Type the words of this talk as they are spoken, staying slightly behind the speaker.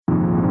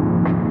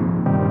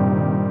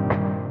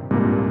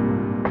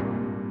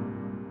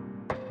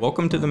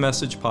Welcome to the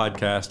Message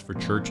Podcast for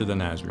Church of the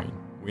Nazarene.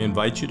 We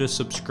invite you to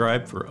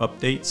subscribe for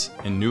updates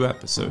and new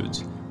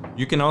episodes.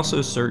 You can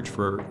also search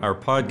for our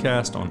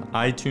podcast on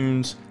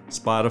iTunes,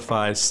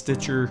 Spotify,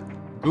 Stitcher,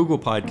 Google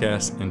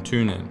Podcasts, and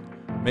TuneIn.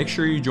 Make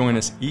sure you join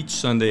us each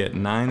Sunday at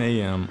 9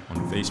 a.m.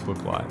 on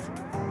Facebook Live.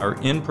 Our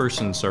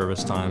in-person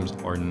service times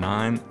are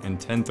 9 and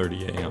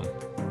 10:30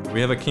 a.m. We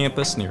have a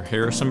campus near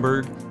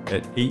Harrisonburg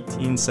at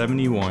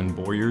 1871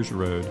 Boyers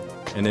Road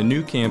and a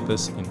new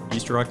campus in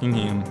East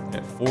Rockingham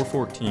at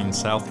 414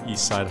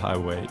 Southeast Side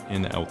Highway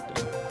in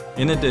Elkton.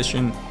 In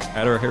addition,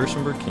 at our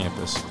Harrisonburg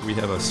campus, we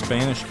have a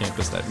Spanish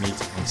campus that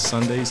meets on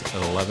Sundays at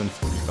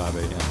 11:45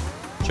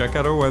 a.m. Check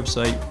out our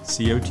website,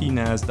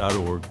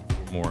 cotnaz.org,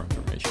 for more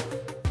information.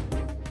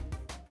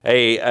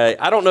 Hey,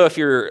 I don't know if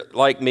you're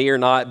like me or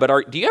not,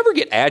 but do you ever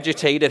get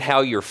agitated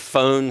how your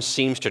phone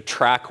seems to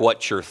track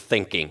what you're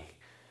thinking?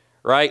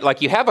 Right?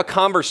 Like you have a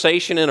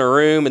conversation in a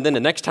room, and then the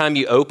next time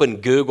you open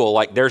Google,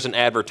 like there's an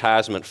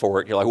advertisement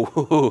for it. You're like,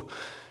 whoa,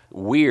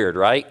 weird,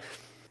 right?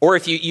 Or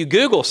if you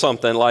Google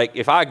something, like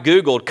if I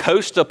Googled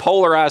Costa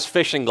polarized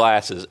fishing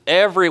glasses,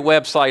 every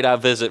website I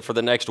visit for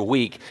the next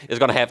week is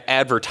going to have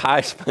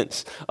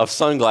advertisements of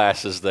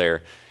sunglasses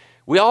there.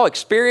 We all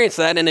experience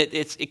that, and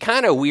it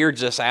kind of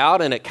weirds us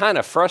out, and it kind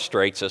of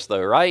frustrates us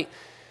though, right?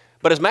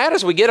 But as mad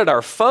as we get at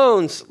our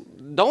phones,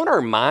 don't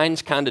our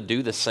minds kind of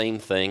do the same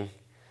thing?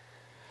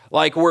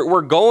 Like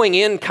we're going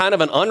in kind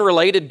of an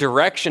unrelated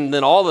direction,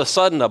 then all of a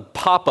sudden a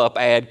pop-up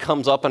ad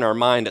comes up in our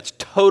mind that's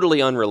totally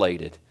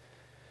unrelated.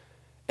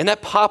 And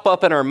that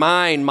pop-up in our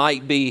mind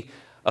might be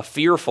a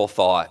fearful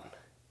thought.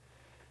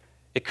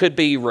 It could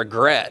be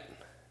regret.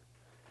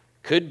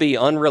 Could be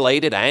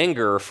unrelated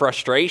anger or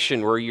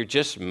frustration where you're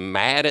just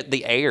mad at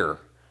the air.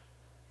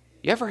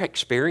 You ever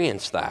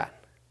experienced that?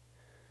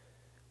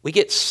 We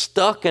get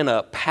stuck in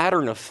a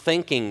pattern of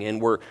thinking,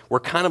 and we're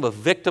kind of a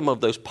victim of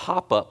those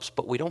pop-ups,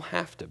 but we don't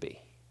have to be.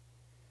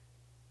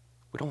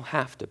 We don't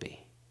have to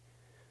be.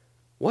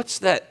 What's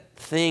that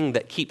thing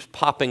that keeps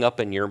popping up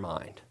in your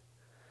mind?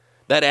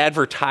 That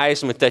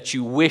advertisement that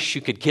you wish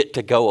you could get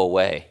to go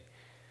away?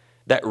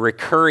 That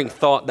recurring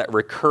thought, that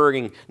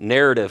recurring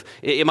narrative.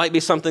 It might be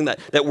something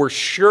that we're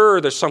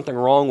sure there's something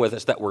wrong with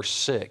us, that we're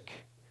sick.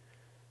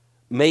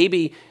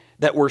 Maybe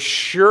that we're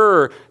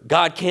sure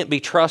God can't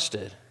be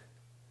trusted.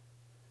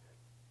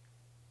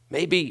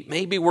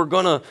 Maybe we're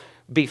going to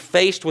be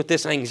faced with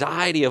this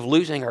anxiety of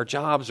losing our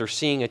jobs or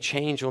seeing a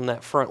change on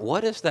that front.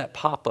 What is that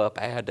pop-up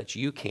ad that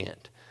you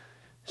can't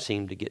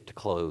seem to get to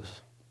close?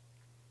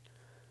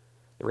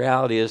 The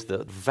reality is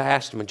the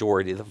vast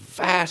majority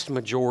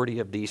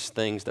of these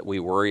things that we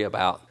worry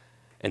about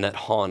and that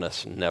haunt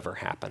us never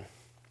happen.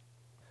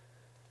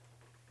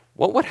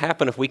 What would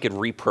happen if we could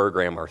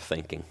reprogram our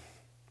thinking?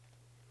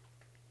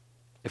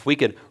 If we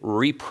could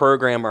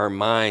reprogram our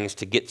minds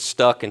to get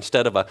stuck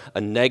instead of a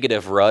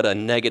negative rut, a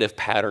negative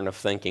pattern of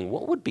thinking,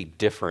 what would be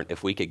different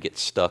if we could get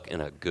stuck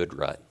in a good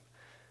rut?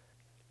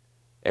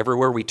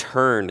 Everywhere we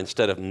turn,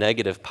 instead of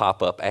negative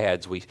pop-up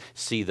ads, we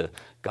see the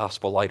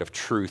gospel light of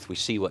truth. We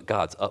see what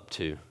God's up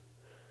to.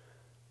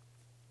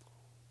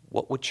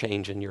 What would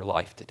change in your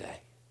life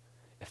today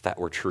if that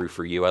were true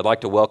for you? I'd like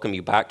to welcome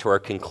you back to our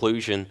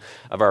conclusion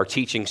of our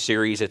teaching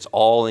series, It's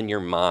All in Your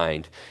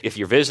Mind. If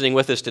you're visiting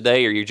with us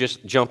today or you're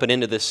just jumping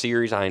into this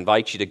series, I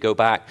invite you to go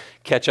back,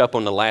 catch up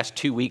on the last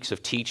 2 weeks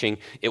of teaching.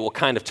 It will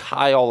kind of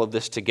tie all of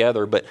this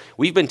together, but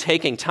we've been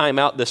taking time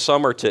out this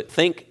summer to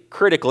think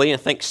critically and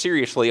think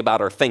seriously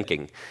about our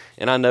thinking.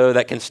 And I know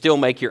that can still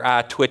make your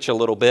eye twitch a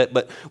little bit,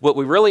 but what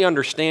we really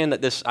understand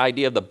that this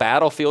idea of the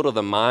battlefield of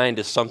the mind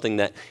is something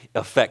that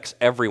affects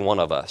every one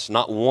of us.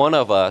 Not one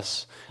of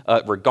us,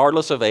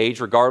 regardless of age,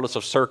 regardless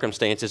of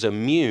circumstance, is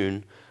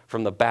immune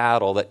from the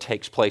battle that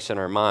takes place in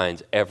our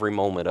minds every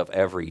moment of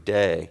every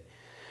day.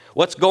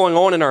 What's going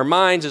on in our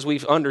minds, as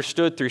we've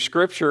understood through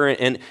Scripture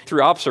and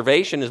through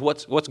observation, is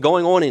what's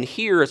going on in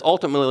here is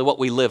ultimately what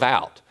we live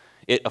out.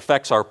 It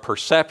affects our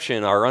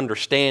perception, our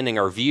understanding,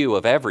 our view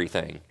of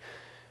everything.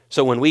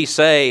 So when we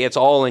say it's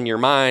all in your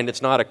mind,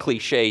 it's not a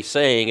cliche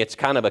saying, it's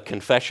kind of a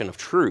confession of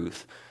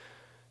truth,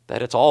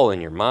 that it's all in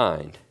your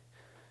mind.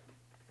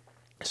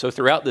 So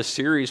throughout this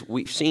series,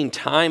 we've seen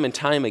time and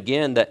time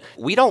again that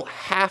we don't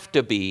have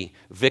to be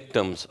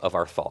victims of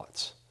our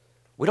thoughts.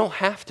 We don't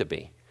have to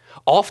be.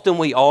 Often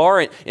we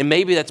are, and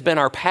maybe that's been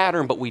our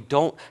pattern, but we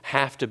don't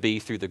have to be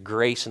through the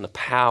grace and the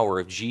power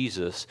of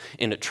Jesus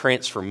in a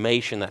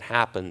transformation that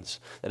happens,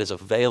 that is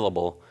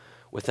available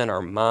within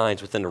our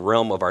minds, within the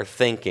realm of our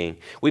thinking.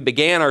 We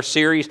began our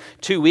series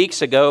 2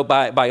 weeks ago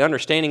by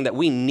understanding that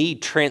we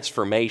need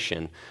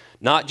transformation,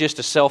 not just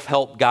a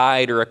self-help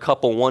guide or a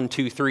couple 1,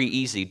 2, 3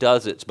 easy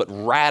does-its, but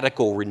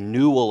radical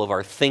renewal of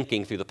our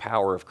thinking through the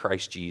power of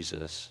Christ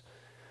Jesus.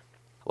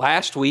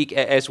 Last week,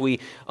 as we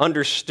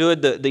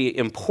understood the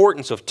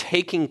importance of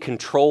taking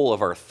control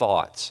of our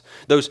thoughts,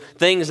 those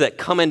things that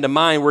come into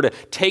mind, we're to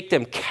take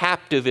them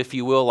captive, if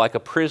you will, like a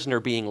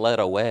prisoner being led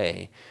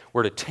away.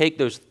 We're to take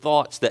those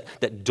thoughts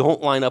that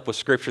don't line up with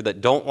Scripture,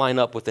 that don't line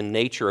up with the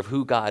nature of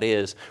who God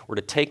is, we're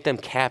to take them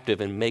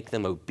captive and make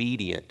them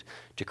obedient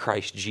to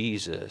Christ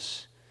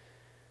Jesus.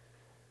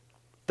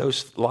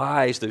 Those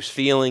lies, those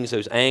feelings,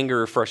 those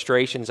anger,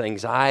 frustrations,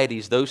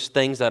 anxieties, those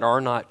things that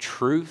are not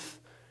truth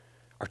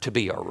are to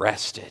be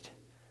arrested,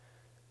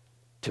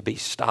 to be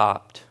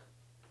stopped.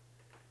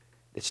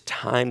 It's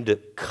time to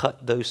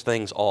cut those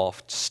things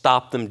off,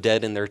 stop them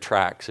dead in their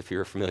tracks, if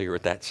you're familiar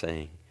with that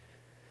saying.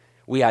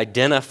 We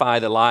identify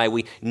the lie.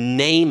 We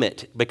name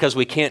it because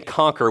we can't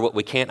conquer what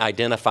we can't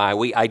identify.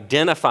 We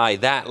identify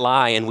that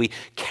lie and we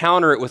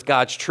counter it with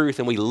God's truth,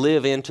 and we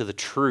live into the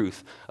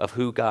truth of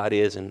who God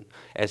is and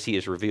as He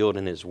is revealed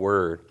in His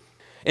Word.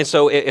 And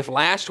so if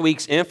last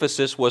week's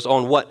emphasis was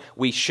on what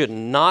we should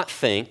not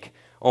think,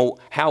 on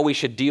how we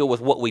should deal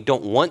with what we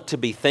don't want to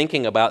be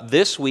thinking about,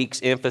 this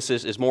week's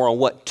emphasis is more on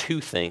what to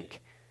think.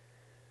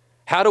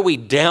 How do we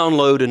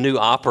download a new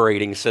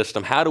operating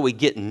system? How do we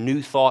get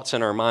new thoughts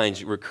in our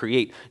minds or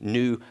create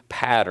new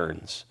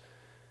patterns?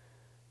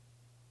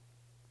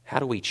 How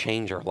do we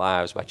change our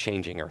lives by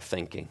changing our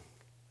thinking?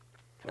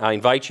 I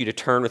invite you to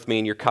turn with me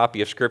in your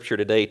copy of Scripture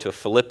today to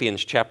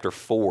Philippians chapter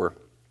 4.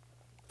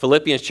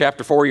 Philippians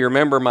chapter 4, you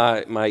remember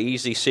my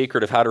easy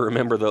secret of how to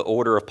remember the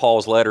order of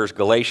Paul's letters: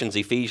 Galatians,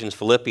 Ephesians,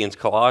 Philippians,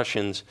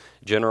 Colossians,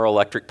 General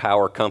Electric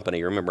Power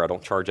Company. Remember, I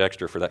don't charge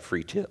extra for that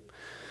free tip.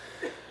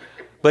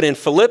 But in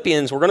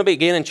Philippians, we're going to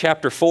begin in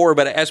chapter 4,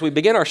 but as we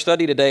begin our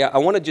study today, I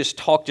want to just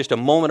talk just a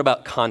moment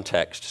about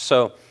context.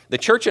 So the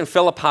church in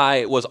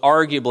Philippi was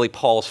arguably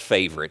Paul's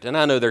favorite, and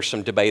I know there's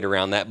some debate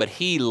around that, but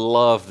he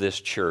loved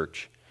this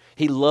church.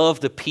 He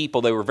loved the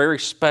people. They were very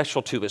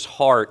special to his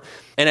heart.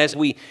 And as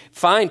we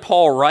find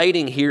Paul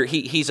writing here,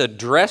 he's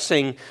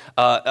addressing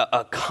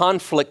a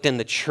conflict in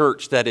the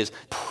church that is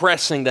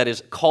pressing, that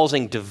is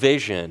causing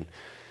division.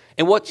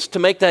 And what's to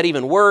make that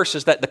even worse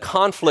is that the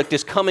conflict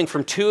is coming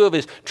from two of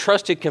his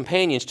trusted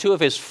companions, two of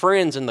his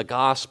friends in the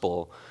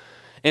gospel.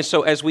 And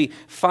so as we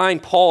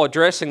find Paul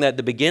addressing that,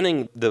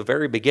 the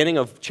very beginning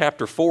of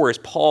chapter 4 is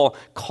Paul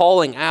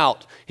calling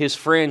out his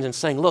friends and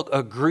saying, look,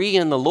 agree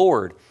in the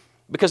Lord.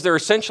 Because they're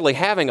essentially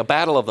having a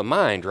battle of the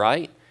mind,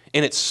 right?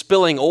 And it's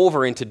spilling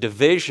over into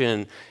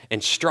division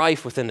and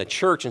strife within the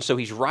church. And so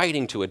he's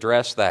writing to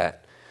address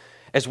that.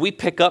 As we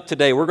pick up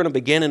today, we're going to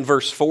begin in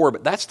verse 4,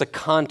 but that's the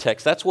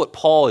context. That's what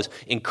Paul is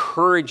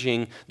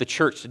encouraging the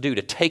church to do,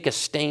 to take a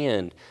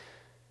stand.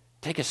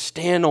 Take a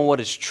stand on what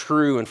is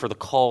true and for the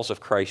cause of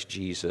Christ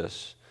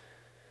Jesus.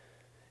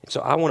 And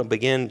so I want to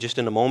begin just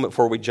in a moment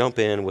before we jump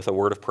in with a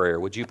word of prayer.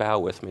 Would you bow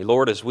with me?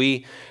 Lord, as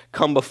we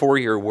come before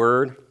your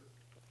word,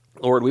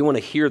 Lord, we want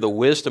to hear the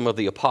wisdom of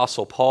the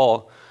Apostle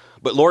Paul.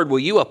 But Lord, will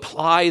you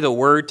apply the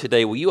word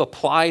today? Will you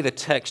apply the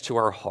text to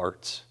our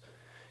hearts?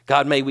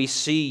 God, may we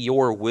see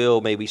your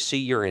will. May we see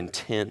your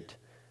intent.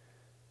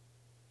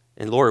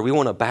 And Lord, we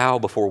want to bow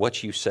before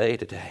what you say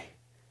today.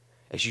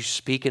 As you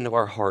speak into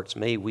our hearts,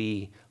 may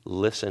we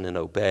listen and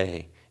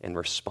obey and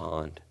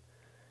respond.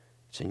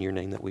 It's in your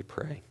name that we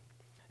pray.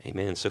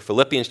 Amen. So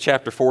Philippians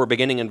chapter 4,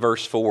 beginning in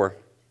verse 4.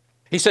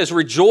 He says,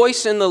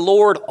 rejoice in the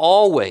Lord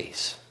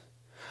always.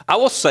 I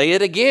will say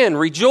it again,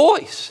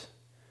 rejoice.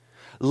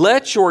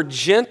 Let your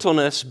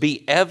gentleness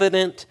be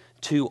evident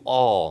to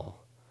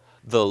all.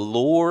 The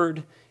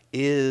Lord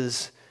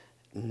is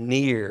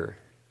near.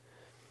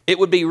 It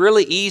would be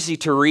really easy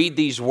to read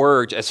these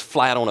words as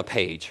flat on a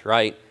page,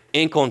 right?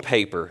 Ink on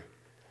paper,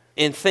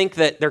 and think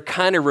that they're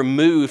kind of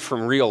removed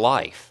from real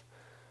life.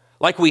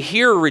 Like we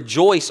hear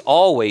rejoice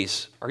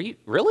always. Are you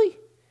really?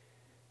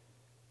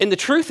 And the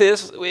truth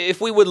is,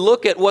 if we would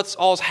look at what's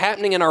all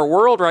happening in our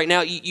world right now,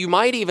 you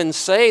might even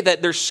say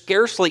that there's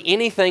scarcely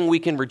anything we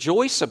can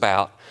rejoice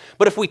about.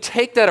 But if we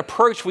take that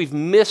approach, we've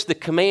missed the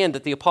command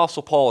that the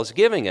Apostle Paul is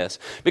giving us.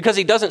 Because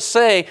he doesn't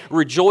say,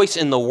 rejoice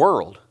in the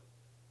world,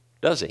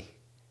 does he?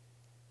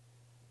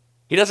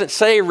 He doesn't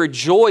say,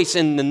 rejoice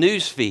in the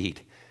news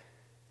feed.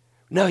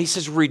 No, he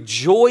says,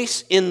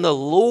 rejoice in the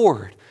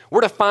Lord.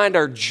 We're to find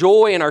our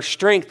joy and our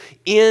strength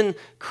in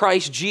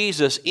Christ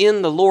Jesus,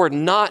 in the Lord,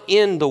 not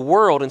in the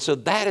world. And so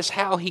that is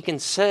how he can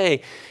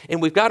say,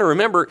 and we've got to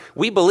remember,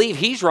 we believe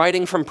he's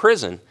writing from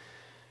prison.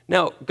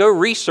 Now, go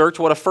research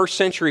what a first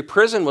century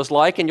prison was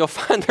like, and you'll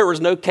find there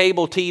was no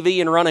cable TV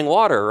and running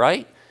water,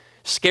 right?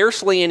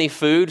 Scarcely any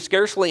food,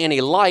 scarcely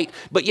any light,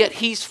 but yet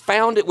he's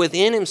found it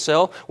within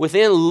himself,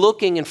 within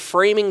looking and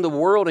framing the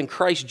world in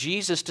Christ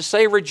Jesus to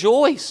say,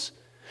 rejoice.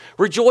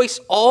 Rejoice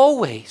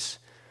always.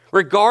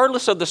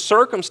 Regardless of the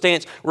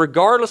circumstance,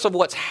 regardless of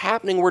what's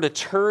happening, we're to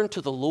turn to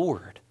the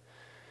Lord.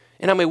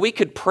 And I mean, we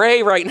could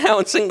pray right now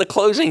and sing the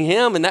closing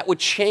hymn, and that would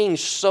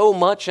change so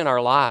much in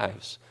our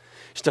lives.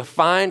 It's to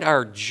find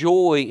our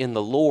joy in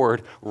the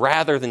Lord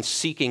rather than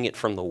seeking it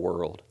from the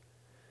world.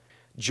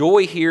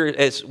 Joy here,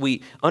 as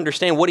we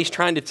understand what he's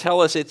trying to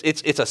tell us,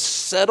 it's a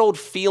settled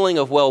feeling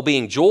of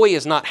well-being. Joy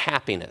is not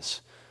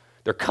happiness.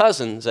 They're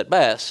cousins at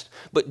best,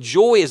 but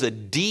joy is a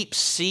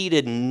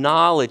deep-seated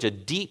knowledge, a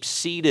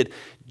deep-seated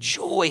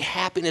joy,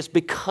 happiness,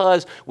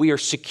 because we are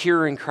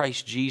secure in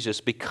Christ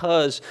Jesus,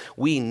 because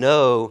we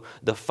know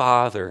the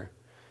Father.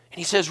 And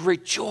he says,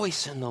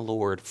 rejoice in the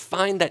Lord.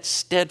 Find that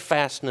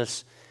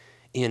steadfastness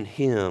in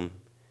him.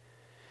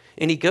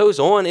 And he goes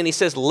on and he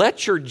says,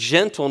 let your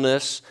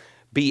gentleness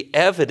be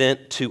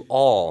evident to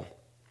all.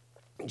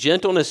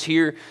 Gentleness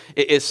here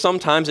is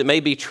sometimes it may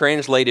be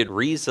translated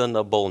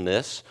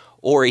reasonableness,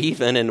 or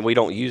even, and we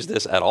don't use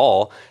this at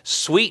all,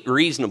 sweet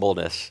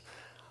reasonableness.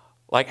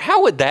 Like,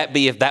 how would that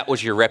be if that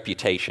was your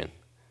reputation?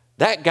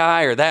 That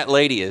guy or that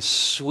lady is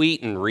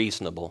sweet and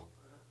reasonable.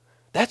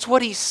 That's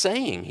what he's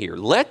saying here.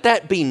 Let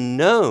that be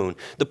known.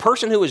 The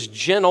person who is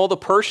gentle, the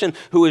person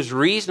who is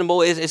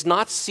reasonable is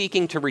not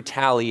seeking to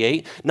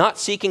retaliate, not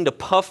seeking to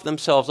puff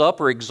themselves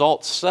up or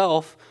exalt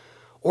self,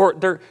 or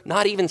they're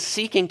not even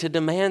seeking to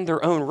demand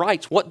their own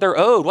rights, what they're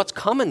owed, what's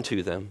coming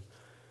to them.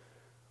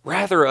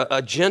 Rather,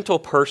 a gentle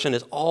person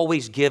is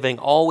always giving,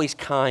 always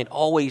kind,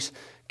 always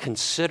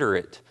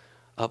considerate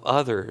of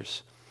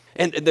others.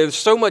 And there's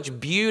so much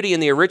beauty in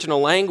the original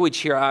language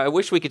here. I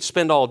wish we could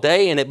spend all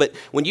day in it, but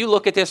when you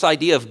look at this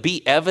idea of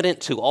be evident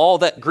to all,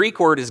 that Greek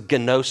word is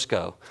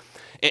gnosko.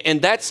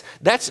 And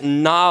that's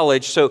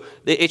knowledge, so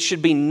it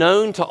should be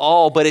known to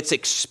all, but it's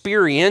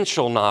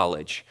experiential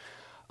knowledge.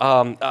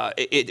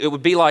 It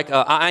would be like,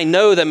 I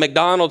know that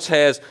McDonald's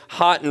has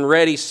hot and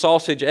ready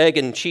sausage, egg,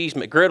 and cheese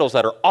McGriddles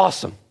that are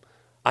awesome.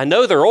 I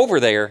know they're over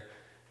there,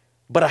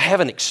 but I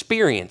haven't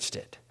experienced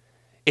it.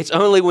 It's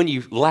only when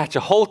you latch a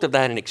hold of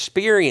that and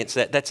experience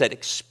that, that's that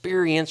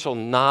experiential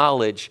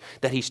knowledge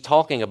that he's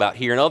talking about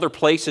here. In other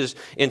places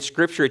in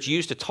Scripture, it's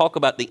used to talk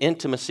about the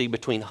intimacy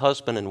between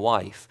husband and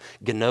wife,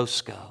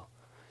 gnosko.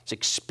 It's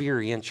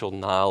experiential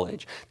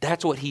knowledge.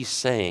 That's what he's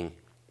saying.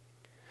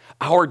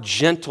 Our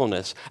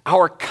gentleness,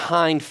 our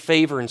kind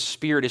favor and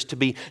spirit is to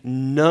be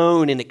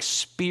known and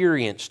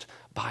experienced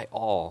by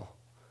all.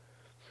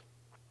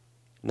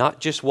 Not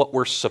just what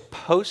we're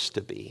supposed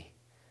to be.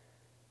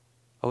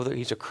 Oh,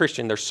 he's a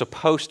Christian, they're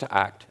supposed to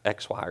act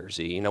X, Y, or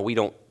Z. We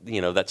don't,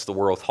 that's the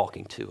world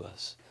talking to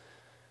us.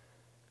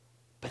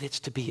 But it's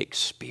to be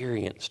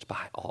experienced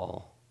by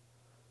all.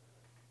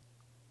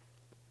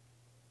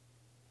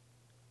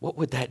 What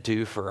would that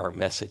do for our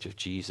message of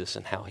Jesus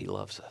and how he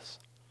loves us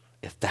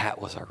if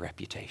that was our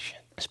reputation?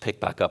 Let's pick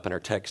back up in our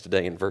text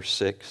today in verse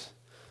 6.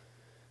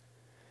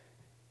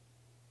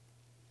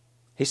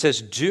 He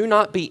says, do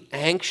not be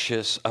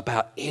anxious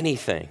about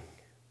anything,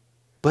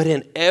 but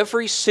in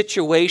every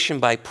situation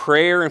by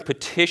prayer and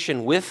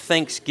petition with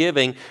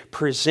thanksgiving,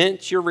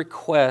 present your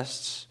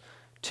requests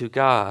to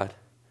God.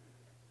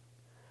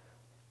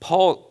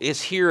 Paul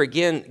is here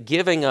again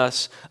giving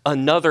us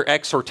another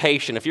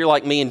exhortation. If you're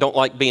like me and don't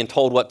like being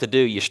told what to do,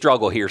 you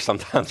struggle here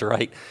sometimes,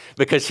 right?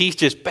 Because he's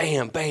just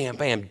bam, bam,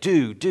 bam,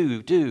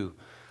 do.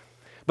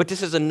 But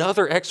this is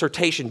another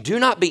exhortation. Do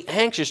not be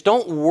anxious.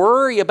 Don't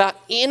worry about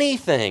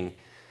anything.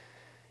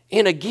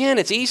 And again,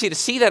 it's easy to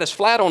see that as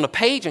flat on the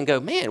page and go,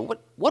 man,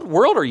 what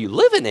world are you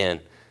living in?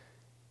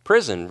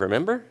 Prison,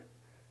 remember?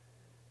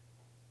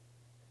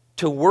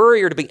 To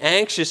worry or to be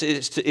anxious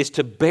is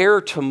to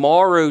bear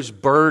tomorrow's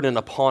burden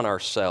upon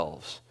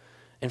ourselves.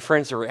 And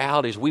friends, the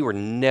reality is we were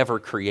never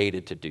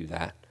created to do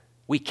that.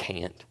 We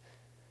can't.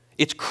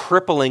 It's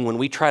crippling when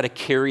we try to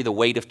carry the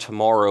weight of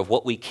tomorrow, of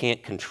what we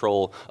can't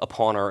control,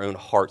 upon our own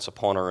hearts,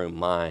 upon our own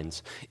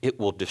minds. It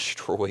will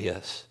destroy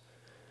us.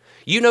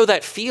 You know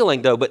that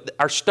feeling, though, but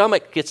our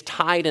stomach gets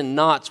tied in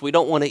knots. We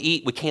don't want to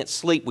eat. We can't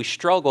sleep. We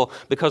struggle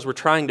because we're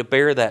trying to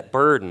bear that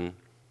burden.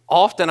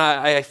 Often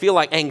I feel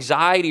like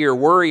anxiety or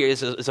worry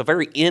is a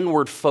very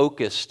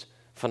inward-focused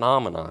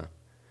phenomenon.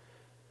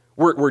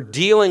 We're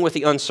dealing with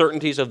the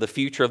uncertainties of the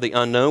future, of the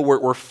unknown.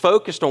 We're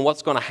focused on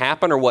what's going to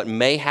happen or what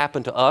may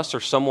happen to us or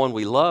someone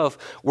we love.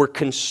 We're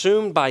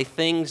consumed by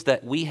things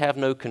that we have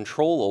no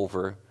control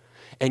over,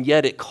 and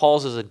yet it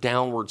causes a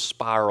downward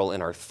spiral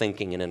in our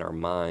thinking and in our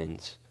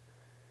minds.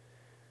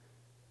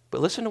 But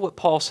listen to what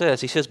Paul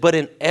says. He says, but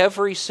in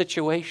every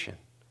situation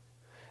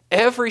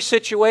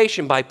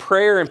by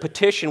prayer and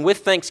petition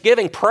with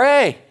thanksgiving,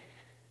 pray.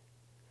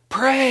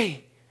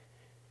 Pray.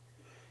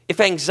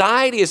 If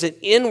anxiety is an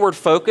inward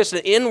focus, an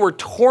inward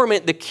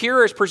torment, the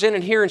cure as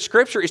presented here in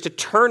Scripture is to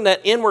turn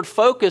that inward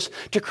focus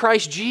to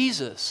Christ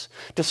Jesus,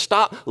 to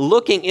stop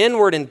looking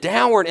inward and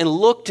downward and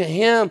look to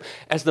Him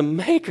as the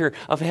maker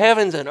of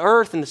heavens and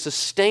earth and the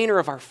sustainer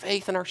of our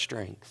faith and our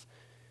strength.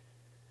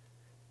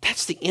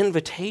 That's the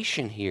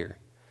invitation here.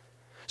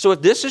 So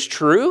if this is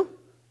true,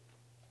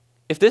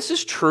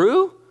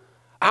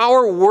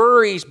 our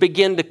worries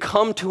begin to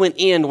come to an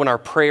end when our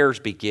prayers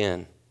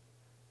begin.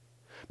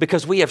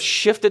 Because we have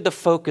shifted the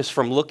focus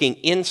from looking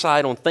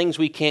inside on things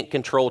we can't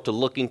control to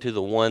looking to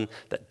the one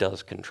that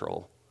does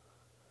control.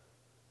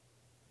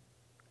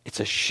 It's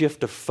a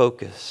shift of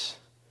focus.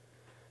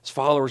 As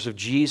followers of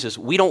Jesus,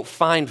 we don't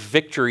find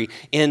victory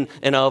in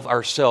and of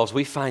ourselves.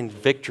 We find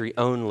victory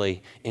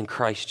only in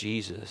Christ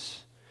Jesus.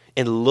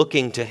 And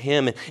looking to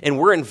Him. And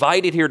we're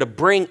invited here to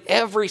bring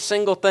every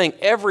single thing,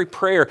 every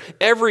prayer,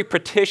 every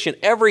petition,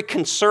 every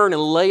concern,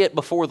 and lay it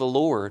before the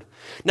Lord.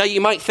 Now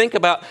you might think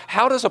about,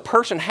 how does a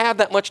person have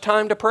that much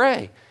time to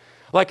pray?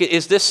 Like,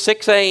 is this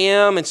 6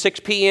 a.m. and 6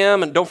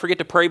 p.m. and don't forget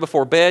to pray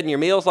before bed and your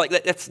meals? Like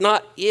that, that's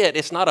not it.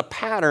 It's not a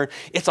pattern.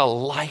 It's a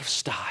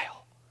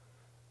lifestyle.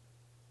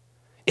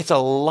 It's a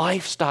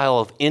lifestyle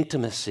of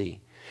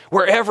intimacy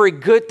where every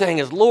good thing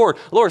is, Lord,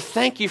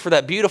 thank you for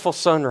that beautiful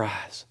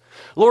sunrise.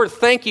 Lord,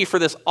 thank you for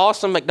this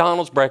awesome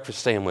McDonald's breakfast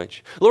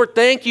sandwich. Lord,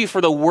 thank you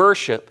for the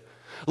worship.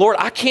 Lord,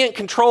 I can't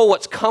control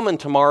what's coming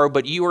tomorrow,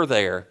 but you are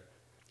there.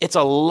 It's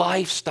a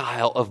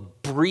lifestyle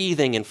of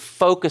breathing and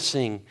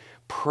focusing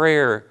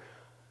prayer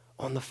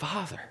on the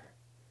Father.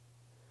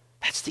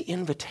 That's the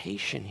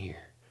invitation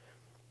here.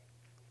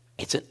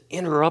 It's an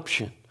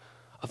interruption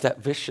of that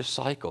vicious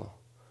cycle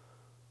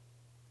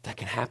that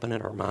can happen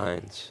in our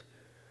minds.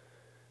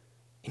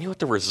 And you know what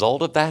the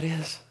result of that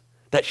is?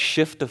 That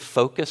shift of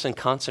focus and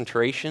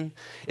concentration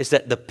is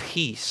that the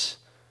peace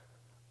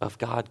of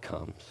God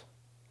comes.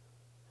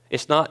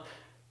 It's not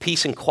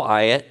peace and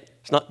quiet.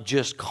 It's not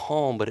just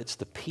calm, but it's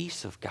the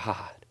peace of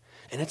God.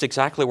 And that's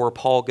exactly where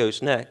Paul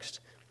goes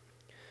next.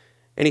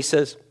 And he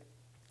says,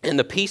 and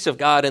the peace of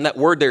God, and that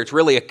word there, it's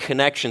really a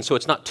connection. So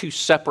it's not two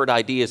separate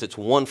ideas. It's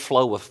one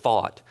flow of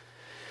thought.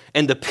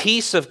 And the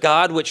peace of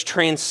God, which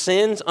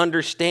transcends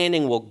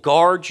understanding, will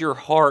guard your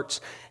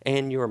hearts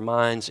and your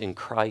minds in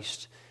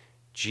Christ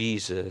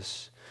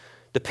Jesus.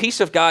 The peace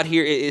of God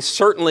here is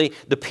certainly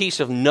the peace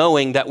of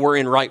knowing that we're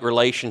in right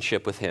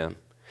relationship with Him.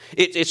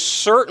 It's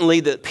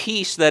certainly the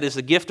peace that is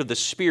the gift of the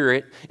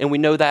Spirit, and we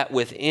know that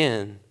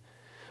within.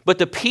 But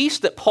the peace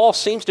that Paul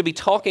seems to be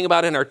talking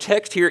about in our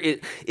text here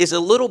is a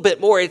little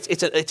bit more.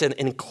 It's an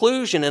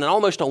inclusion and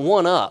almost a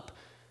one-up.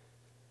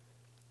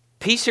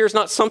 Peace here is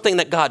not something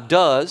that God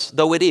does,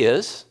 though it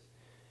is.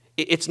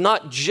 It's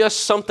not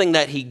just something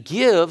that He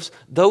gives,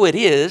 though it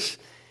is.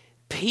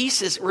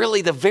 Peace is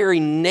really the very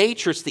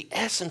nature, it's the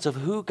essence of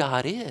who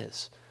God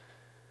is.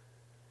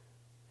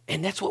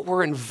 And that's what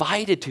we're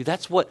invited to.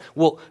 That's what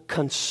will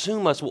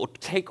consume us, will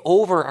take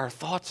over our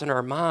thoughts and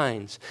our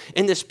minds.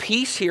 And this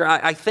peace here,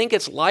 I think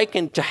it's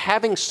likened to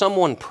having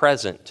someone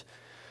present.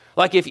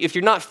 Like if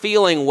you're not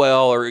feeling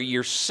well or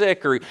you're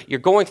sick or you're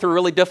going through a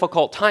really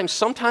difficult time,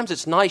 sometimes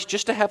it's nice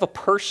just to have a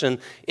person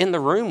in the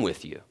room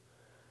with you.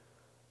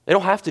 They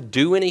don't have to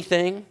do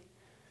anything.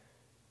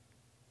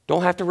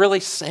 Don't have to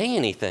really say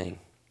anything.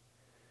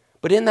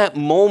 But in that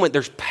moment,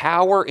 there's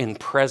power in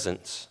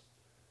presence.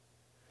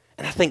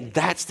 And I think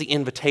that's the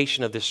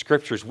invitation of the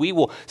Scriptures. We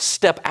will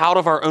step out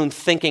of our own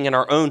thinking and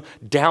our own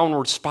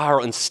downward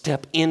spiral and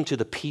step into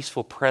the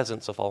peaceful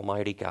presence of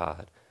Almighty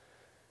God.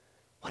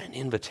 What an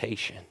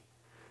invitation.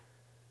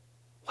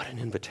 What an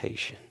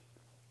invitation.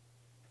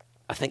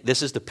 I think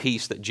this is the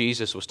peace that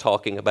Jesus was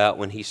talking about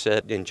when He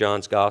said in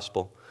John's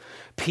Gospel,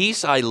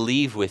 "Peace I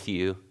leave with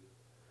you,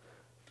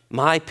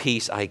 my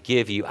peace I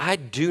give you. I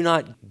do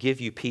not give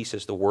you peace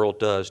as the world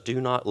does. Do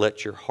not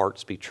let your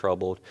hearts be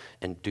troubled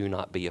and do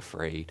not be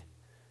afraid."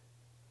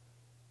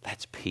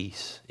 That's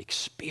peace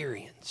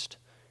experienced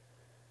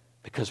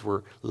because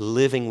we're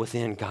living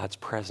within God's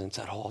presence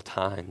at all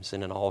times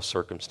and in all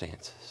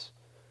circumstances.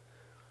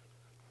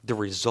 The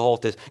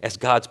result is, as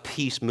God's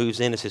peace moves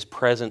in, as His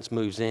presence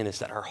moves in, is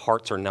that our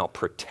hearts are now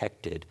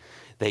protected.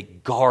 They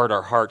guard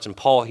our hearts. And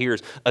Paul here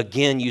is,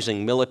 again,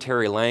 using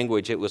military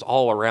language. It was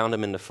all around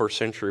him in the first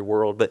century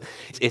world. But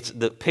it's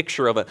the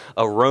picture of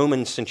a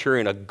Roman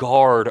centurion, a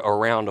guard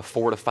around a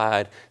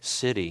fortified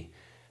city.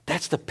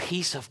 That's the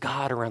peace of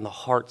God around the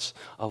hearts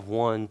of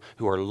one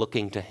who are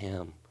looking to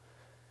Him.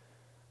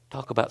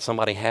 Talk about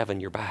somebody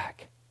having your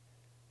back.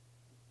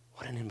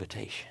 What an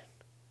invitation.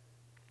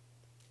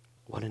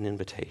 What an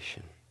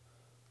invitation.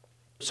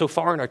 So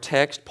far in our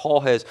text,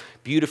 Paul has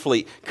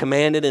beautifully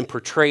commanded and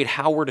portrayed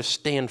how we're to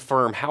stand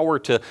firm, how we're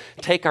to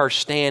take our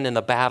stand in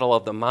the battle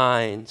of the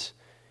minds.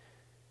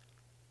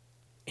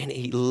 And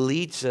he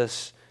leads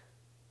us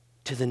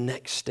to the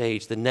next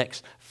stage, the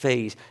next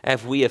phase.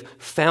 As we have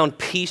found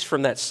peace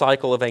from that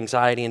cycle of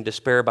anxiety and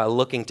despair by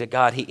looking to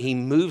God, he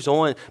moves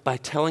on by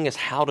telling us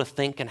how to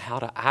think and how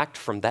to act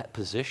from that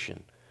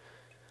position.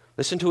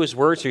 Listen to his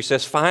words. He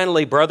says,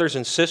 "Finally, brothers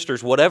and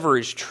sisters, whatever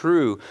is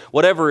true,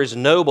 whatever is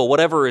noble,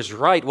 whatever is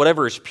right,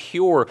 whatever is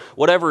pure,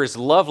 whatever is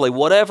lovely,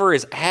 whatever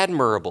is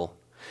admirable,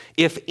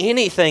 if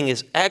anything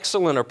is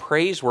excellent or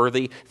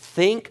praiseworthy,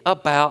 think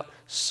about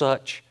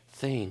such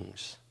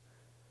things."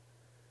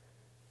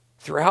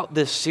 Throughout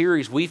this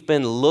series, we've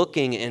been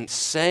looking and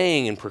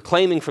saying and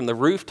proclaiming from the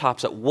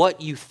rooftops that what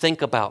you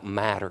think about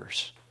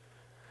matters.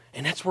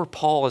 And that's where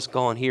Paul has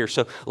gone here.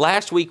 So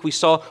last week we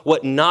saw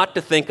what not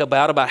to think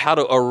about how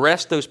to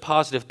arrest those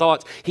positive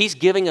thoughts. He's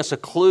giving us a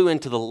clue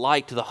into the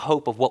light, to the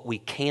hope of what we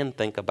can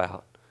think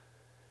about.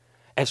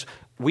 As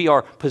we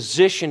are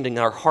positioned and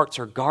our hearts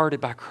are guarded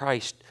by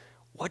Christ,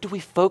 what do we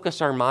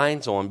focus our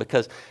minds on?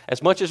 Because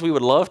as much as we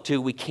would love to,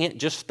 we can't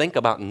just think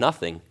about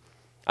nothing.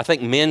 I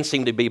think men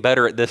seem to be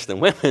better at this than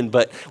women,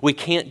 but we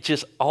can't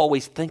just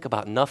always think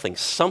about nothing.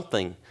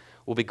 Something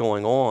will be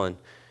going on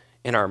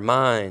in our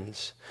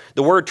minds.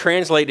 The word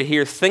translated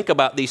here, think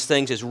about these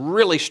things, is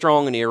really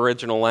strong in the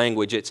original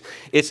language.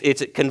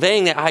 It's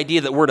conveying the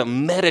idea that we're to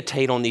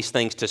meditate on these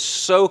things, to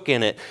soak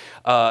in it.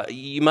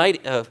 You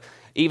might have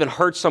even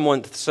heard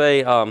someone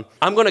say, I'm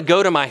going to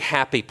go to my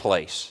happy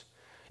place.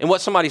 And what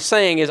somebody's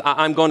saying is,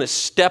 I'm going to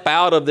step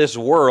out of this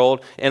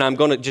world and I'm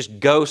going to just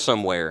go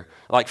somewhere.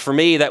 Like for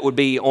me, that would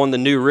be on the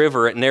New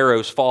River at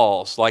Narrows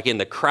Falls, like in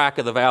the crack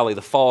of the valley,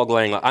 the fog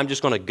laying. I'm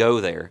just going to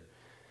go there.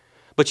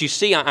 But you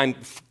see, I'm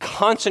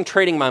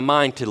concentrating my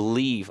mind to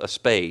leave a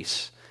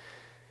space.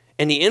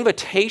 And the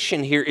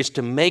invitation here is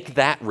to make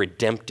that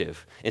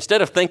redemptive.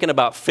 Instead of thinking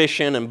about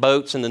fishing and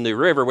boats in the New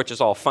River, which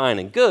is all fine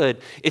and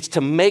good, it's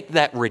to make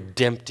that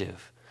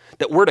redemptive.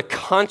 That we're to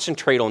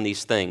concentrate on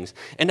these things.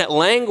 And that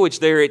language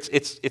there,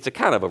 it's a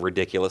kind of a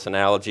ridiculous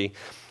analogy.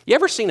 You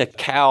ever seen a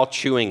cow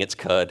chewing its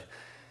cud?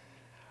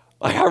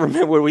 Like I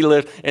remember when we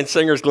lived in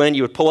Singer's Glen,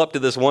 you would pull up to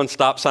this one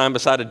stop sign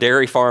beside a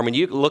dairy farm, and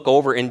you could look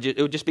over, and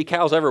it would just be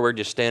cows everywhere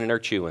just standing there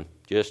chewing,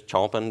 just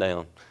chomping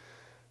down,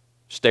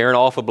 staring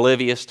off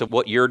oblivious to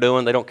what you're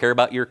doing. They don't care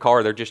about your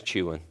car. They're just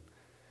chewing,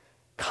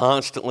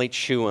 constantly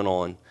chewing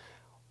on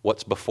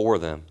what's before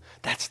them.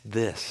 That's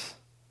this.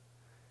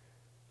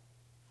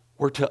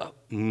 We're to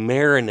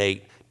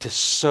marinate, to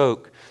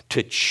soak,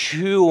 to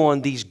chew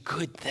on these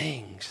good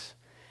things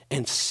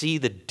and see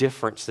the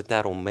difference that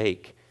that'll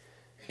make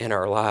in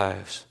our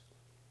lives.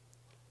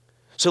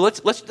 So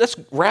let's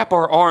wrap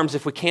our arms,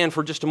 if we can,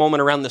 for just a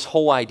moment around this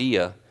whole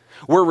idea.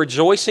 We're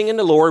rejoicing in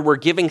the Lord. We're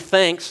giving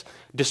thanks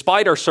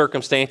despite our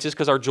circumstances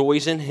because our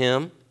joy's in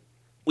Him.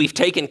 We've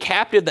taken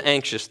captive the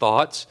anxious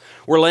thoughts.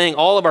 We're laying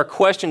all of our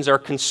questions, our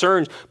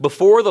concerns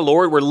before the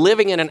Lord. We're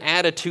living in an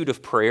attitude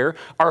of prayer.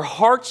 Our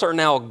hearts are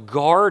now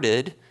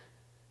guarded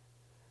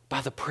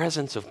by the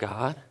presence of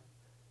God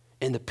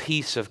and the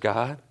peace of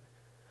God.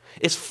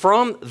 It's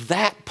from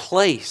that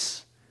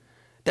place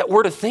that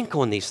we're to think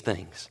on these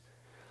things.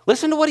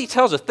 Listen to what he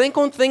tells us. Think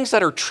on things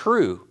that are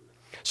true.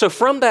 So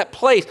from that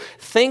place,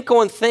 think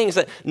on things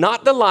that,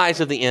 not the lies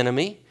of the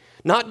enemy,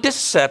 not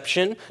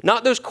deception,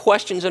 not those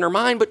questions in our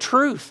mind, but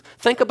truth.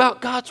 Think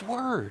about God's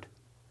word.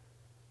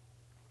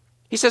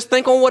 He says,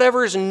 think on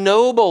whatever is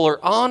noble or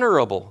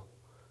honorable.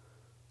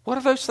 What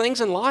are those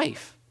things in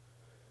life?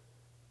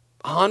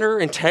 Honor,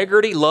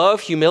 integrity,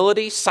 love,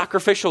 humility,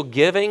 sacrificial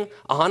giving,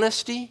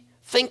 honesty.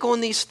 Think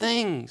on these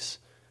things.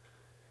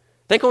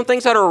 Think on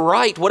things that are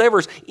right,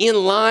 whatever's in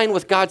line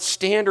with God's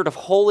standard of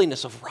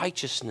holiness, of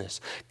righteousness.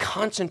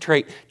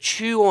 Concentrate,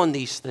 chew on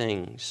these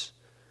things.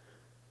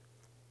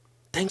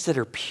 Things that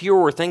are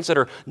pure, things that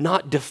are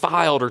not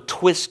defiled or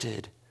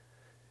twisted.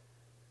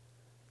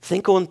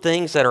 Think on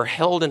things that are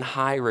held in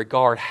high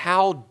regard.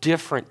 How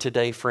different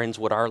today, friends,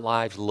 would our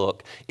lives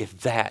look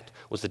if that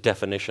was the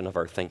definition of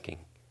our thinking?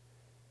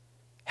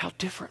 How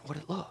different would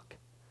it look?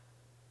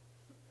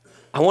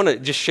 I want to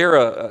just share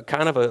a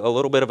kind of a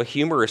little bit of a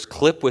humorous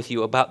clip with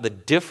you about the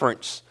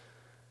difference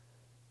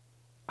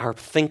our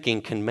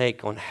thinking can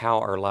make on how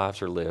our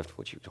lives are lived.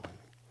 Would you join me?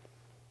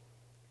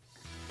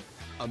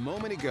 A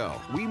moment ago,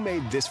 we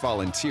made this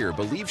volunteer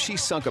believe she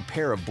sunk a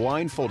pair of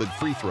blindfolded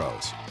free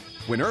throws,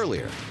 when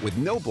earlier, with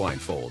no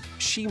blindfold,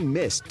 she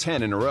missed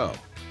 10 in a row.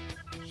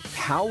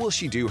 How will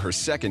she do her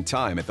second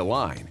time at the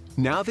line,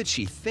 now that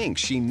she thinks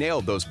she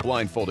nailed those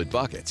blindfolded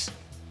buckets?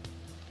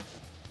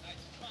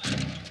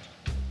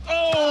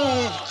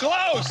 Oh,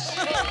 close!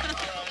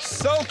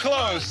 So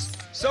close,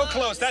 so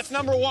close. That's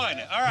number one.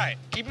 All right,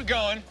 keep it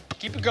going,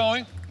 keep it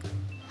going.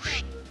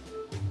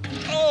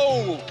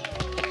 Oh!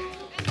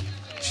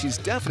 She's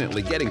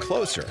definitely getting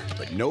closer,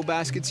 but no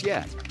baskets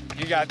yet.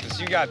 You got this,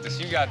 you got this,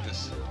 you got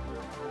this.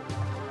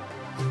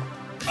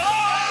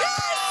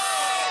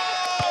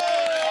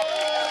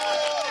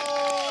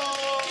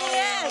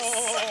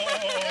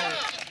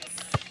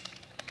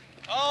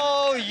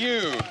 Oh,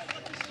 you.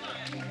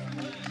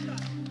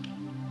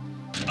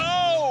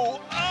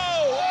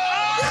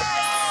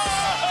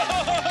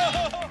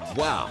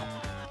 Wow.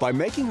 By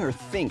making her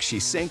think she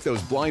sank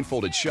those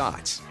blindfolded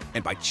shots,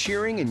 and by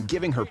cheering and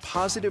giving her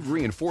positive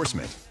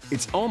reinforcement,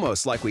 it's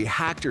almost like we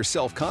hacked her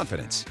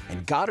self-confidence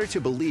and got her to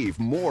believe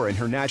more in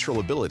her natural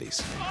abilities.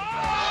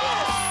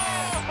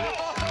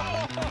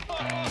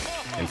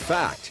 In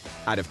fact,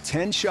 out of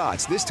 10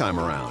 shots this time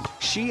around,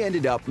 she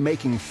ended up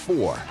making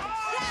 4.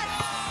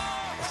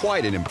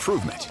 Quite an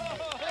improvement.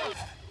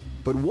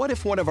 But what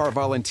if one of our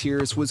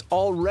volunteers was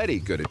already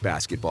good at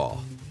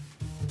basketball?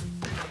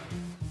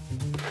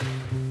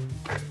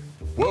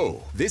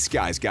 Whoa, this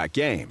guy's got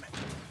game.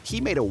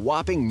 He made a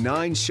whopping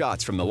 9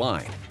 shots from the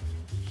line.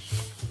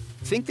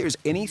 Think there's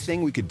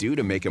anything we could do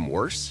to make him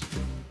worse?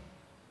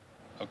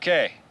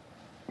 Okay,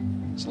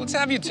 so let's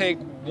have you take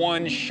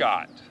 1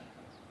 shot,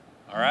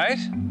 all right?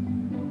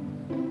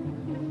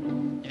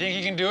 You think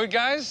you can do it,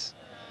 guys?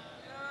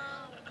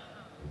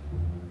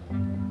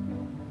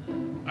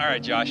 All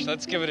right, Josh,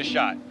 let's give it a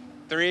shot.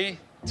 3,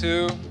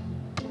 2,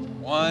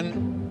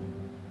 1.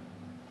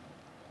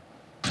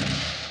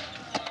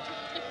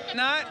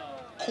 Not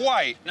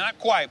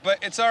quite, but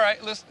it's all right.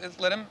 Let's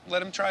let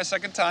him try a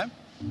second time.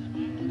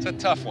 It's a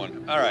tough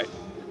one. All right.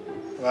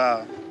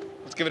 Wow.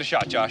 Let's give it a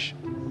shot, Josh.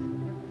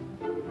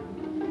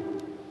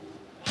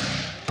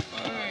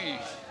 Hey.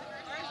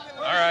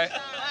 All right.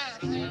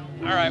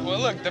 All right. Well,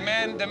 look, the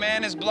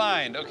man is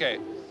blind. Okay.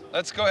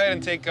 Let's go ahead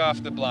and take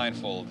off the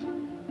blindfold.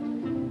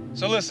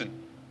 So listen,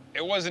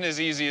 it wasn't as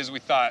easy as we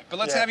thought, but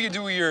let's have you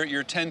do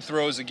your 10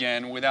 throws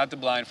again without the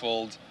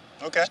blindfold.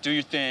 Okay. Just do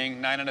your thing.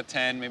 9 out of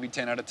 10, maybe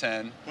 10 out of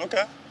 10.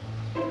 Okay.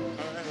 All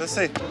right, let's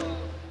see.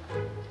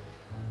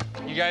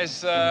 You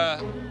guys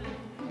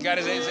Got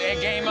his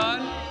A game on?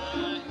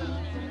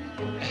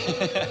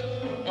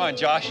 Come on,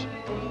 Josh.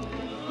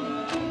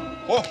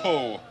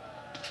 Whoa.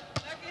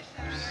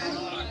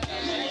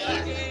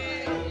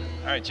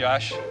 All right,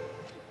 Josh.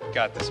 You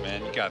got this,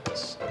 man. You got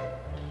this.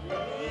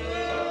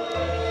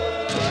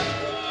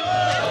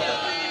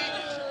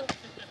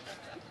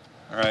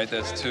 All right,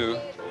 that's 2.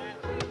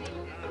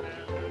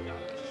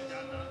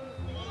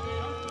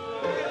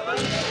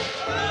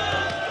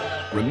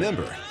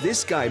 Remember,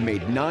 this guy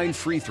made 9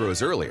 free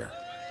throws earlier,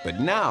 but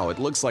now it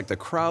looks like the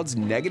crowd's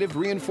negative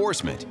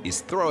reinforcement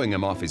is throwing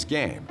him off his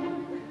game.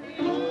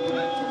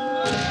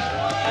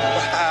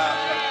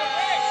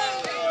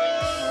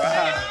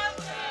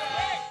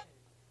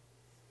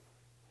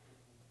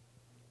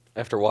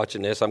 After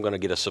watching this, I'm going to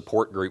get a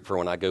support group for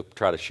when I go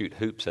try to shoot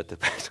hoops at the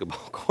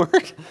basketball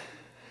court.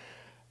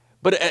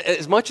 But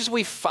as much as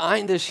we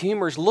find this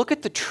humorous, look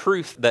at the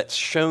truth that's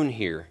shown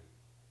here.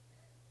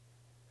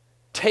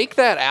 Take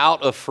that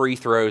out of free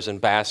throws in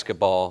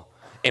basketball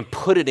and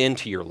put it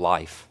into your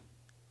life.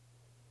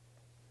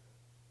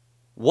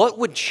 What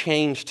would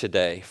change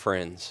today,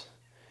 friends,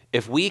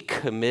 if we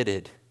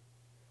committed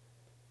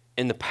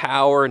in the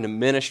power and the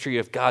ministry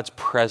of God's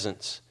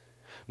presence,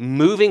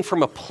 moving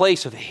from a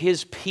place of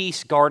His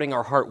peace guarding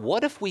our heart?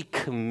 What if we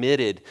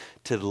committed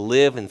to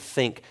live and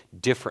think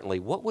differently?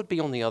 What would be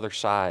on the other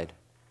side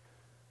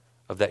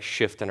of that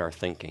shift in our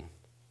thinking?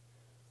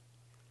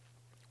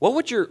 What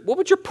would your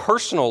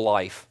personal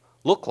life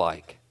look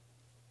like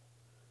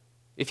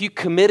if you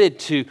committed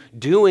to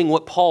doing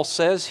what Paul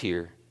says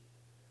here?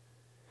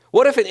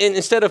 What if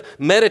instead of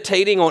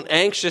meditating on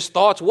anxious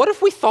thoughts, what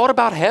if we thought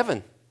about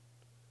heaven?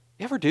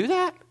 You ever do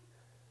that?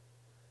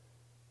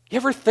 You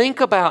ever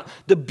think about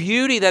the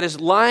beauty that is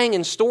lying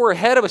in store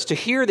ahead of us, to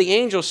hear the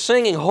angels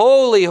singing,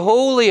 "Holy,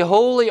 holy,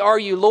 holy are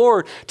you,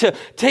 Lord," to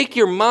take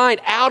your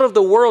mind out of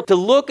the world, to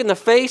look in the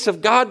face of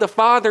God the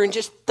Father and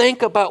just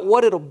think about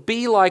what it'll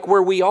be like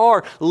where we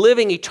are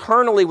living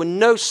eternally with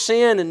no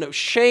sin and no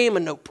shame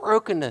and no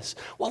brokenness?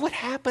 What would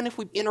happen if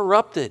we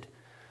interrupted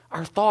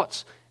our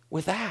thoughts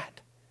with that?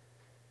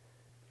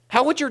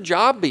 How would your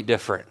job be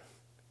different?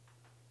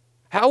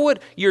 How would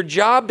your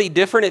job be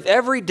different if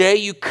every day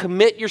you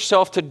commit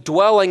yourself to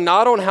dwelling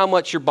not on how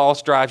much your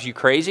boss drives you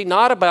crazy,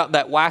 not about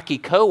that wacky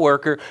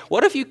coworker?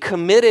 What if you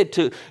committed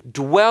to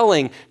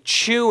dwelling,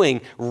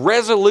 chewing,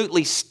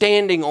 resolutely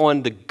standing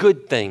on the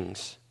good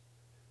things,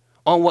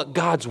 on what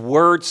God's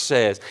Word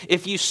says?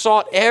 If you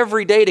sought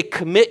every day to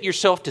commit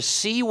yourself to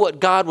see what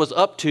God was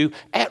up to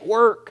at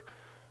work.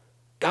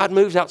 God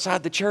moves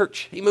outside the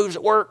church. He moves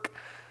at work.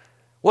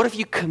 What if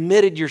you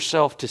committed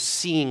yourself to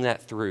seeing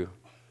that through,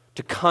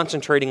 to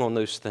concentrating on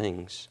those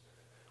things?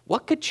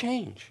 What could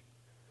change?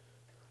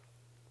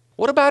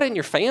 What about in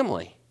your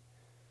family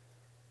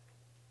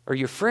or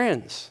your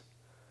friends?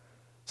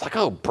 It's like,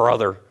 oh,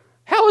 brother,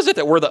 how is it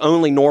that we're the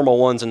only normal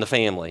ones in the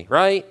family,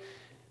 right?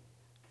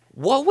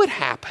 What would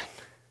happen?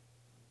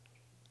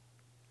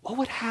 What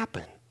would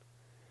happen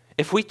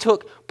if we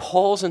took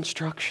Paul's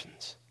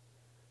instructions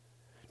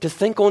to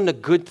think on the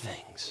good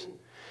things,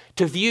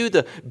 to view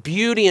the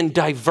beauty and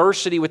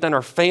diversity within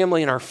our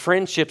family and our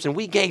friendships, and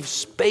we gave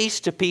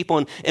space to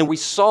people, and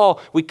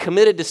we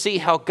committed to see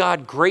how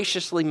God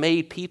graciously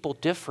made people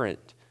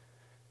different?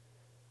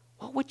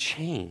 What would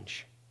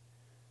change?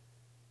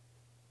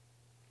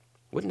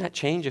 Wouldn't that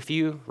change a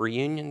few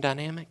reunion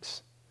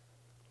dynamics?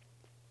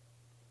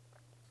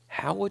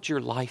 How would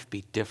your life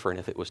be different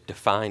if it was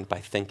defined by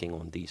thinking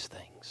on these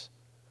things?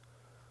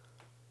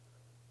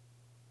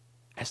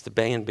 As the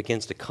band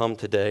begins to come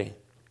today,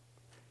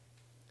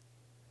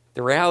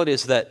 the reality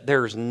is that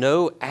there's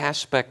no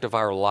aspect of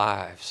our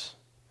lives,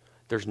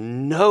 that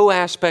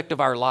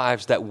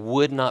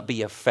would not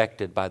be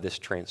affected by this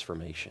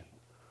transformation.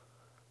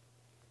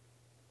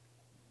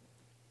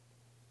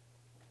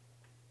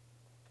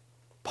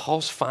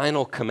 Paul's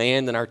final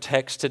command in our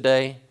text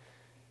today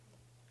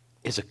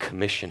is a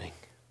commissioning.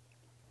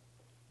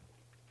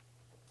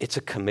 It's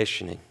a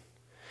commissioning.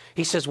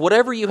 He says,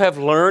 whatever you have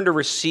learned or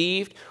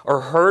received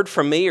or heard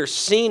from me or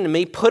seen in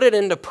me, put it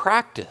into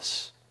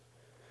practice,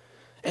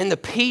 and the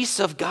peace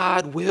of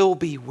God will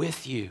be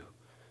with you.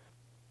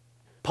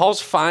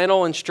 Paul's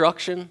final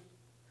instruction,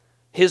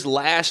 his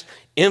last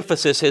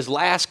emphasis, his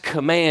last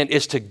command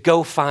is to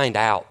go find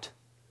out.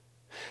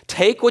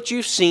 Take what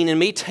you've seen in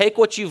me, take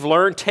what you've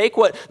learned, take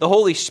what the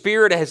Holy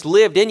Spirit has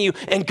lived in you,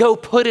 and go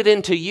put it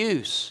into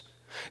use.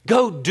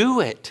 Go do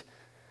it.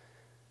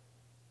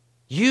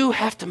 You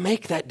have to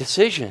make that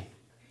decision.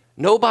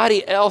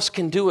 Nobody else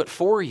can do it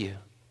for you.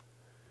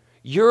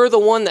 You're the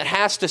one that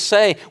has to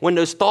say, when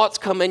those thoughts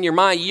come in your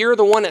mind, you're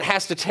the one that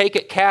has to take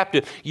it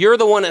captive. You're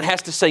the one that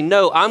has to say,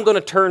 no, I'm going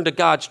to turn to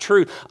God's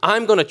truth.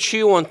 I'm going to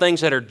chew on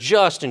things that are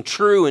just and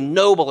true and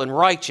noble and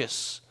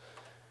righteous.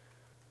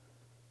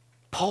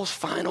 Paul's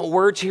final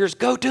words here is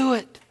go do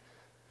it.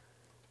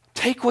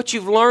 Take what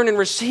you've learned and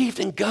received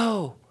and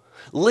go.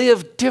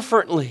 Live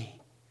differently.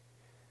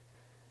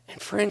 And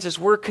friends, as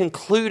we're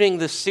concluding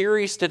the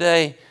series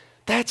today,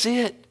 that's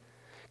it.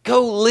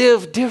 Go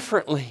live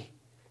differently.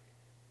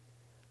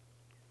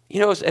 You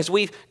know, as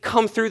we've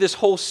come through this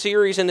whole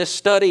series and this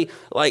study,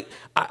 like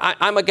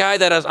I'm a guy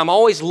that I'm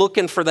always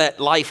looking for that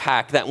life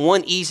hack, that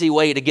one easy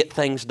way to get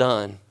things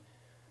done.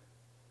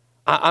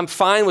 I'm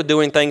fine with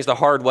doing things the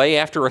hard way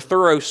after a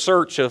thorough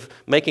search of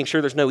making sure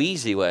there's no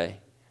easy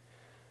way.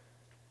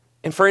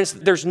 And friends,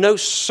 there's no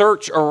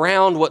search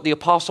around what the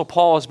Apostle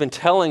Paul has been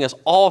telling us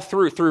all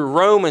through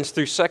Romans,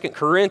 through 2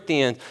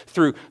 Corinthians,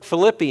 through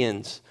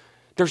Philippians.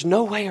 There's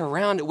no way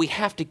around it. We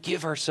have to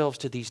give ourselves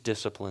to these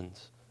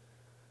disciplines.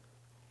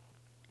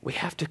 We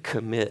have to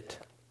commit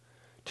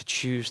to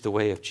choose the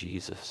way of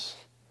Jesus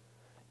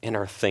in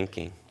our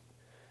thinking,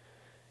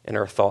 in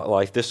our thought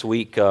life. This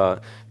week,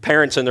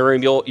 parents in the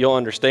room, you'll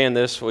understand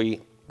this.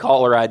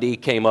 Caller ID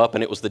came up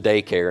and it was the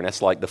daycare, and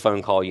that's like the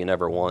phone call you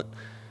never want.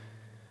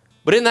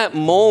 But in that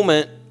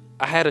moment,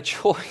 I had a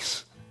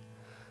choice.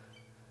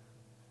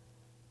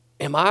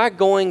 Am I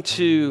going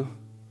to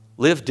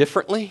live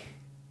differently?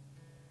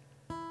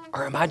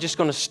 Or am I just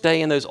going to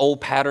stay in those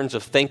old patterns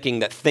of thinking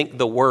that think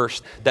the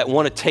worst, that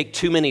want to take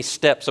too many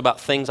steps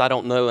about things I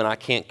don't know and I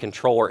can't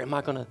control? Or am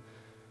I going to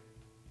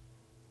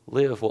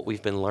live what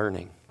we've been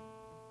learning?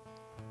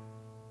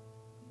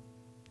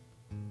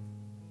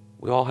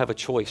 We all have a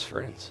choice,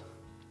 friends.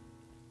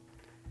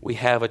 We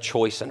have a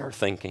choice in our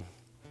thinking.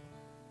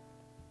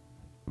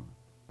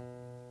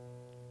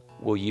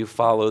 Will you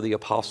follow the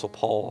Apostle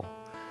Paul,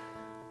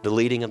 the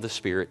leading of the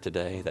Spirit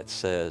today that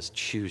says,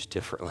 choose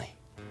differently,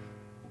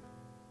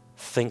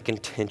 think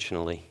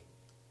intentionally,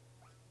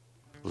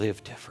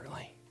 live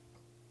differently?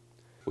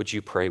 Would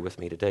you pray with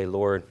me today?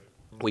 Lord,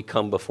 we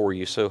come before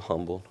you so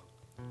humbled.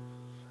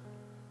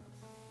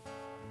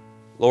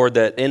 Lord,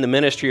 that in the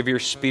ministry of your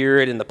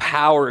Spirit, in the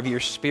power of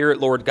your Spirit,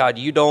 Lord God,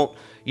 you don't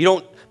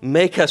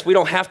make us, we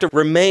don't have to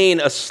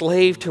remain a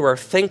slave to our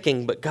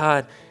thinking, but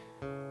God,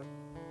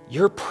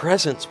 your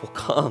presence will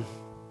come.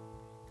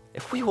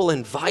 If we will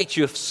invite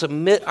you, if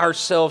submit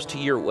ourselves to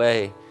your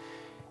way,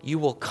 you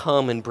will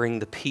come and bring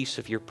the peace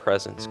of your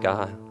presence,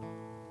 God.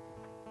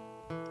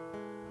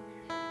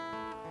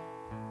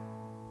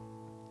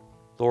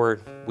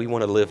 Lord, we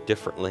want to live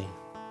differently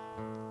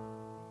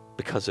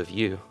because of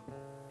you,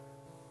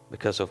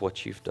 because of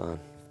what you've done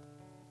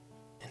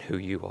and who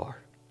you are.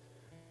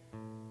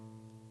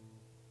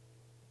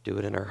 Do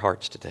it in our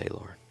hearts today,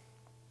 Lord,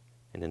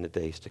 and in the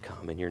days to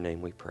come. In your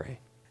name we pray.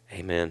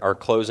 Amen. Our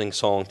closing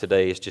song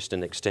today is just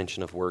an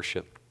extension of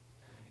worship.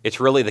 It's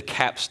really the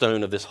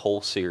capstone of this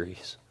whole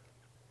series.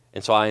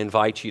 And so I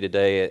invite you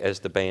today,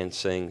 as the band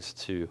sings,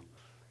 to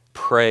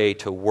pray,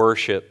 to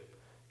worship,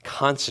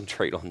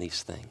 concentrate on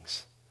these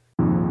things.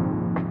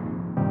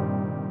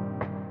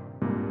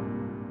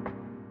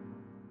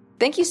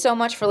 Thank you so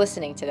much for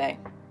listening today.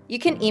 You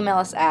can email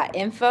us at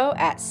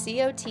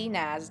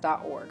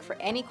info@cotnaz.org for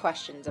any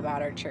questions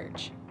about our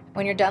church.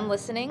 When you're done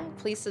listening,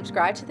 please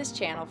subscribe to this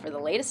channel for the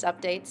latest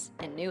updates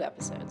and new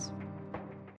episodes.